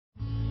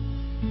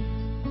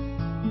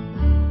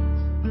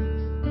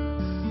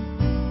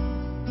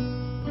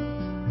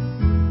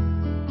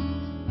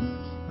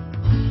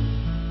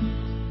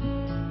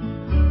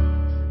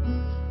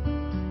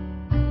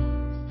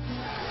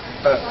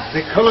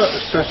The colour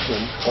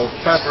assessment of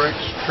fabrics,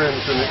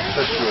 trims and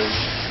accessories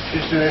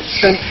is an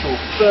essential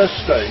first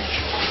stage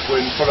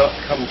when product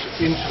comes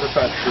into the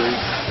factory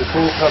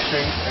before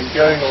cutting and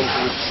going on to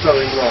the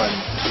sewing line.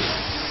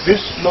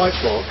 This light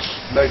box,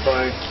 made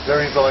by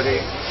Very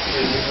Vidi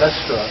in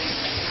Leicester,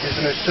 is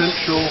an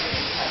essential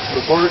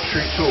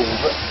laboratory tool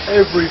that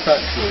every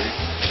factory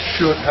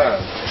should have.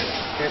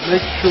 It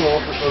makes sure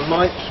that the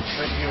light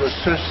that you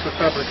assess the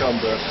fabric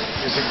under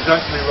is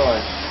exactly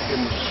right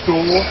in the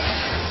store,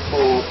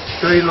 for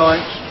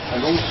daylight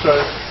and also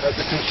at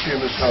the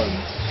consumer's home.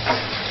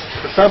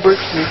 The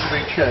fabrics need to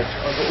be checked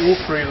under all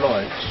three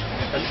lights,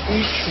 and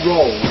each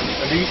roll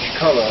and each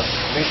colour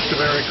needs to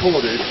be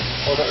recorded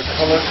on a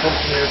colour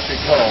continuity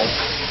card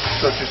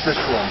such as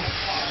this one.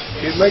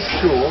 It makes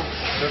sure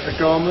that the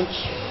garments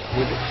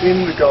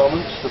within the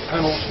garments, the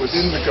panels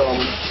within the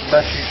garments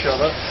match each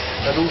other,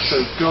 and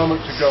also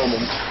garment to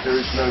garment there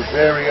is no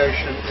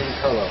variation in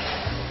colour.